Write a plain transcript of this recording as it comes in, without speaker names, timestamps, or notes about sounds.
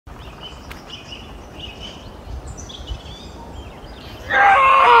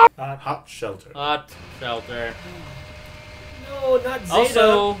Hot shelter. Hot shelter. No, not Zeta.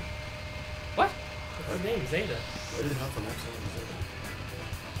 Also, what? What's his name? Zeta. Why did Hot from Zeta?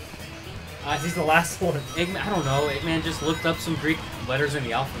 He's the last one. Eggman, I don't know. Eggman just looked up some Greek letters in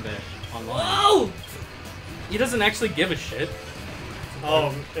the alphabet online. Whoa! He doesn't actually give a shit.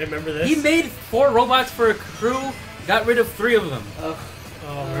 Oh, remember this? He made 4 robots for a crew, got rid of 3 of them. Oh,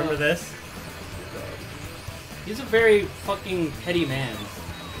 remember this? He's a very fucking petty man.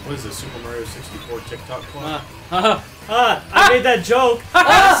 What is this, Super Mario 64 TikTok club? I made that joke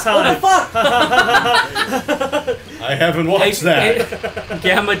last time. What the fuck? I haven't watched that.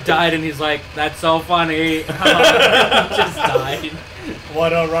 Gamma died and he's like, that's so funny. Just died.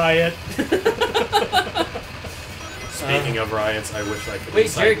 What a riot. Speaking of riots, I wish I could. Wait,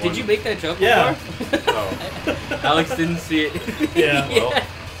 Jarek, did you make that joke Yeah. before? Oh. Alex didn't see it. Yeah. Well,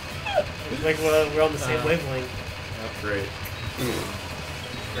 Like we're on the same wavelength. great.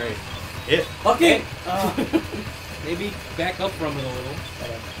 Great. It. Okay. Maybe back up from it a little.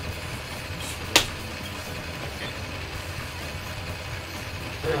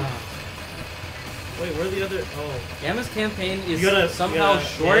 Wait, where are the other? Oh. Gamma's campaign is you somehow gotta-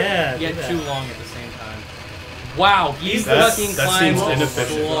 short, yeah, yet do that. too long at the same time. Wow, he's That fucking seems climbs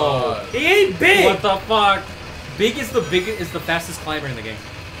inefficient. slow. He ain't big! What the fuck? Big is the fastest climber in the game.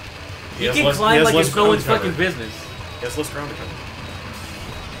 He has can less- climb he has like less it's no one's ground fucking cover. business. He has less ground to cover.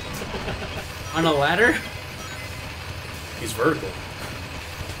 On a ladder? He's vertical.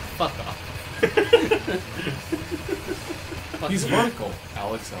 Fuck off. Fuck He's you. vertical.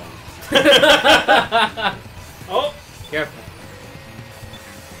 Alex. Oh! Careful.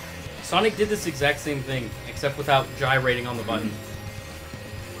 Sonic did this exact same thing, except without gyrating on the button.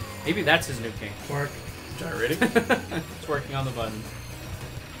 Maybe that's his new king. Work. Gyrating? It's working on the button.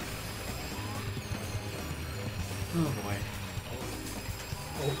 Oh boy.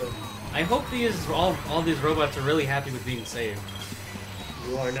 Open. I hope all these robots are really happy with being saved.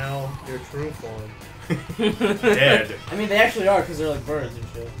 You are now your true form. Dead. I mean, they actually are because they're like birds and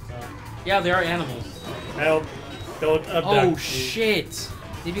shit. So. Yeah, they are animals. Help. Don't abduct Oh me. shit!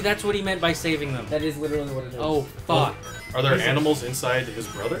 Maybe that's what he meant by saving them. That is literally what it is. Oh fuck. Are there animals inside his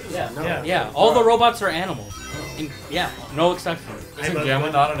brothers? Yeah. No. Yeah. Yeah, all the robots are animals. Yeah, no exception. Isn't I'm a- Gamma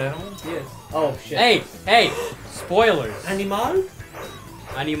not an animal? Yes. Oh shit. Hey! Spoilers. Animal?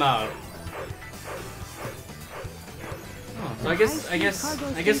 Animal. Oh, so I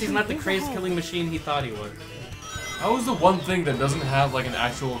guess he's not the craze-killing machine he thought he was. How is the one thing that doesn't have like an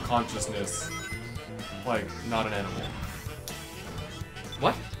actual consciousness, like not an animal?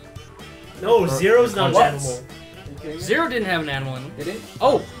 What? No, Zero's not an What? animal. Zero didn't have an animal in him. Did it?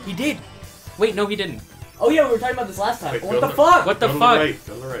 Oh, he did. Wait, no, he didn't. Oh yeah, we were talking about this last time. Wait, What go the to- fuck? What the Go to fuck? the right.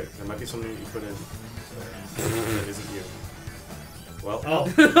 Go to the right. There might be something you put in. That isn't you. Well.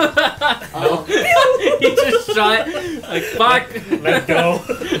 Oh. Oh. He just shot. Like fuck. Let go.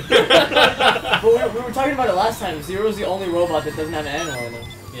 But we were talking about it last time. Zero's the only robot that doesn't have an animal in him.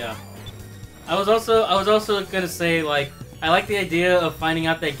 Yeah. I was also gonna say, like, I like the idea of finding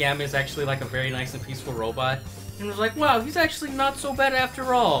out that Gamma is actually like a very nice and peaceful robot. And was like, wow, he's actually not so bad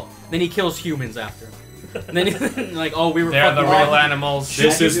after all. Then he kills humans after. And then like, oh, we were They're the fucking real wrong. animals.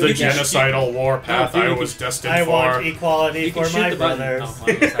 This is the You can shoot- genocidal war path dude, I you was can- destined I for. want equality You can for shoot my the button. brothers. Oh,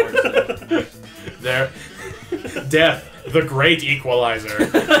 well, I guess that works. There. Death, the great equalizer.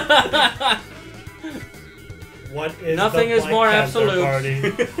 What is Nothing the is Black more Panther absolute. Party?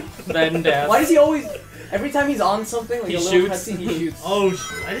 Then death. Why does he always? Every time he's on something, like He a little shoots. cutscene, he shoots. Oh,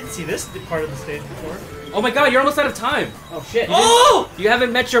 I didn't see this part of the stage before. Oh my god, you're almost out of time. Oh shit. Oh! You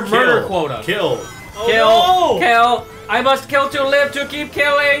haven't met your murder quota. Kill. Oh, Kill! no! Kill! I must kill to live to keep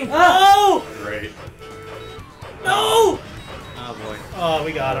killing! Oh! Great. No! Oh boy. Oh,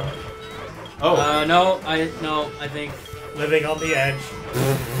 we got him. Oh. No, I think. Living on the edge.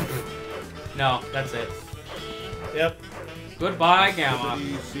 No, that's it. Yep. Goodbye, Gamma.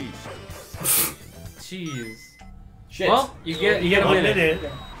 Jeez. Shit. Well, you get a 1 minute.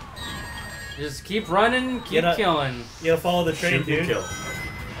 minute. Just keep running, keep Get up. killing. You gotta follow the train, Shoot and dude. kill.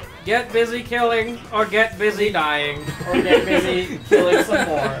 Get busy killing, or get busy dying. Or get busy killing some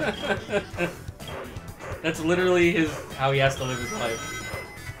more. That's literally how he has to live his life.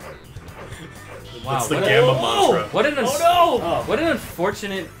 Wow, That's the what, Gamma Oh! mantra. what an Oh no! what an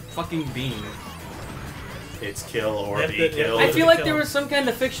unfortunate fucking being. It's kill or Yep, be yep, killed. I feel like kill. there was some kind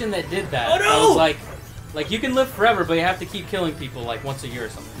of fiction that did that. Oh, no! That was like you can live forever, but you have to keep killing people like once a year or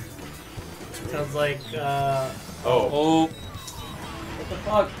something. Sounds like, Oh. Oh, What the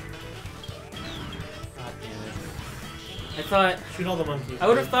fuck? god damn it! I thought shoot all the monkeys. I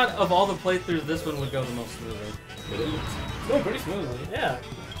would have thought of all the playthroughs, this one would go the most smoothly. It's going pretty smoothly. Yeah.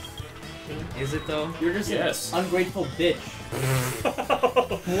 team. Is it though? You're just Yes. an ungrateful bitch.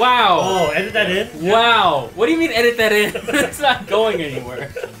 Wow. Oh, edit that in? Wow. What do you mean edit that in? It's not going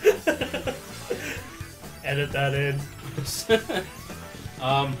anywhere. Edit that in.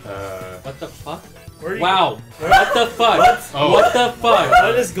 What the fuck? Where are you? Wow. What the fuck? Oh. What the fuck?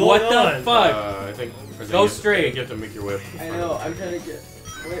 What is going What on? the fuck? I think. Go straight. You have to make your way up. I know. I'm trying to get.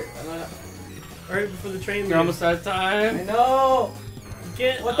 Wait. I'm not. Right before the train You're almost leaves. out of I time. know.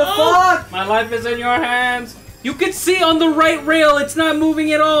 Get What the oh! fuck? My life is in your hands. You can see on the right rail, it's not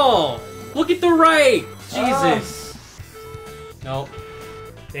moving at all. Look at the right. Jesus. Nope.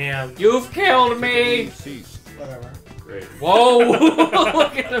 Damn. You've killed me. Whatever. Great. Whoa.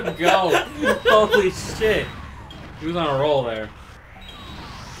 Look at him go. Holy shit. He was on a roll there.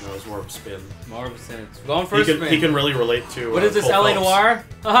 No, it's warp spin. More of a sentence. Going for a spin. He can really relate to. What is this, Cole LA Phelps. Noir?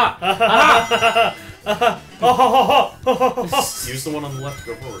 Aha! Aha! Use the one on the left to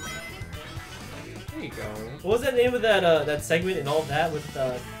go forward. There you go. What was that name of that that segment and all that with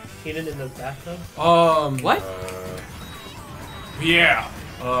Kanan in the bathtub? What? Yeah.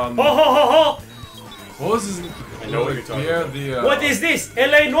 What was his? I know what you're talking Pierre about. the. What is this?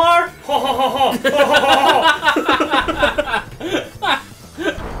 LA Noir?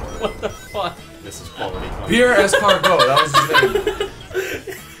 What the fuck? This is quality content. Pierre Escargot. That was his name.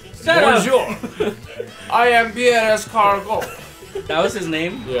 Shut up! Bonjour. I am Pierre Escargot. That was his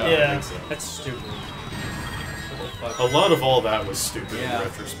name? Yeah. I Yeah. think so. That's stupid. What the A fuck? lot of all that was stupid Yeah. in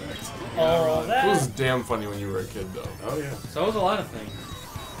retrospect. All It was that. damn funny when you were a kid, though. Oh yeah. So was a lot of things.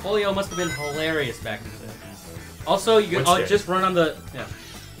 Polio must have been hilarious back in the day. Also, you Which can day? just run on the... Yeah.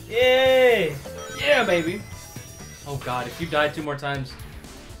 Yay! Yeah, baby. Oh god, if you died 2 more times...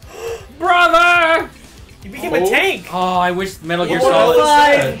 Brother! You became a tank! Oh, I wish Metal Gear What Solid... was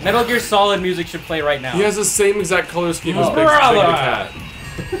that? Metal Gear Solid music should play right now. He has the same exact color scheme as Oh. Big the Brother! Cat.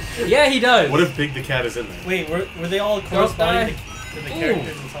 Yeah, he does. What if Big the Cat is in there? Wait, were they all die. corresponding to the Ooh.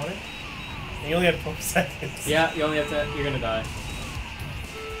 characters in Sonic? And you only had 12 seconds. Yeah, you only have to... You're gonna die.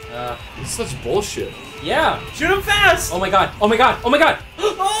 It's such bullshit. Yeah. Shoot him fast! Oh my god. Oh my god. Oh my god.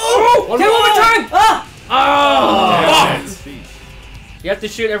 Oh! One more time. Ah! Oh! Damn it. You have to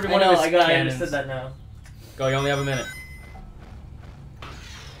shoot every I one know. of his I cannons. understood that now. Go. You only have a minute.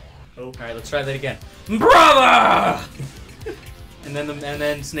 Oh. All right. Let's try that again. Brother. and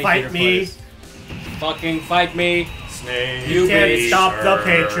then Snake Fight Eater me. flies. Fucking fight me. Snake. You Can't bitch. stop the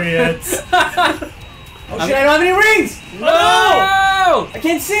Patriots! Oh shit! I don't have any rings. No! I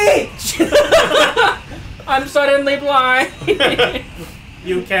can't see. I'm suddenly blind.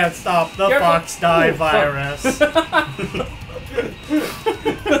 You can't stop the Careful. Fox Die Ooh, fuck. virus.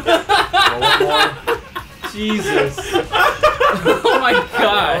 Jesus. Oh my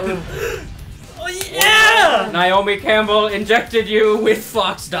god. Oh yeah! Naomi Campbell injected you with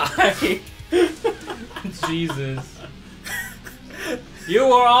Fox Dye. Jesus. You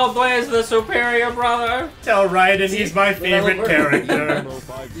were always the superior brother. Tell Raiden he's my favorite Little bird. character.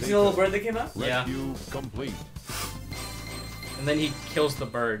 You see the little bird that came out? Yeah. Complete. And then he kills the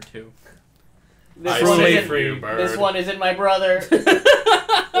bird too. This I one say isn't. for you, bird. This one isn't my brother.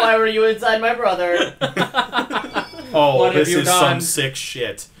 Why were you inside my brother? Oh, What have this you is done? some sick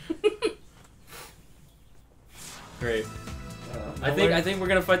shit. Great. I think we're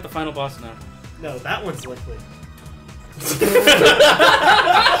gonna fight the final boss now. No, that one's liquid.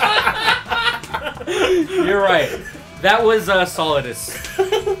 You're right. That was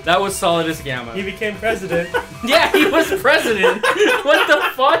Solidus. That was Solidus Gamma. He became president. Yeah, he was president. What the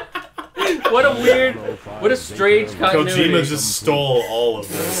fuck? What a weird, what a strange continuity. Kojima just stole all of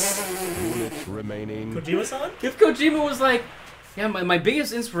this. Units remaining. Kojima-san? If Kojima was like, yeah, my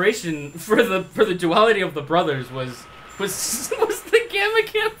biggest inspiration for the duality of the brothers was the Gamma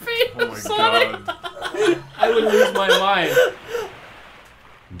campaign Oh of my Sonic, god. I would lose my mind.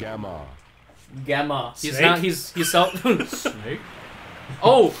 Gamma. Gamma. He's Snake? not. He's self. Snake.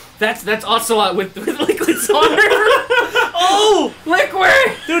 Oh, that's Ocelot with Liquid Sonic. Oh!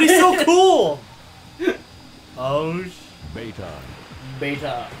 Liquid. Dude, he's so cool! Oh, Beta.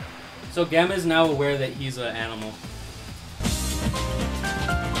 Beta. So Gamma is now aware that he's an animal.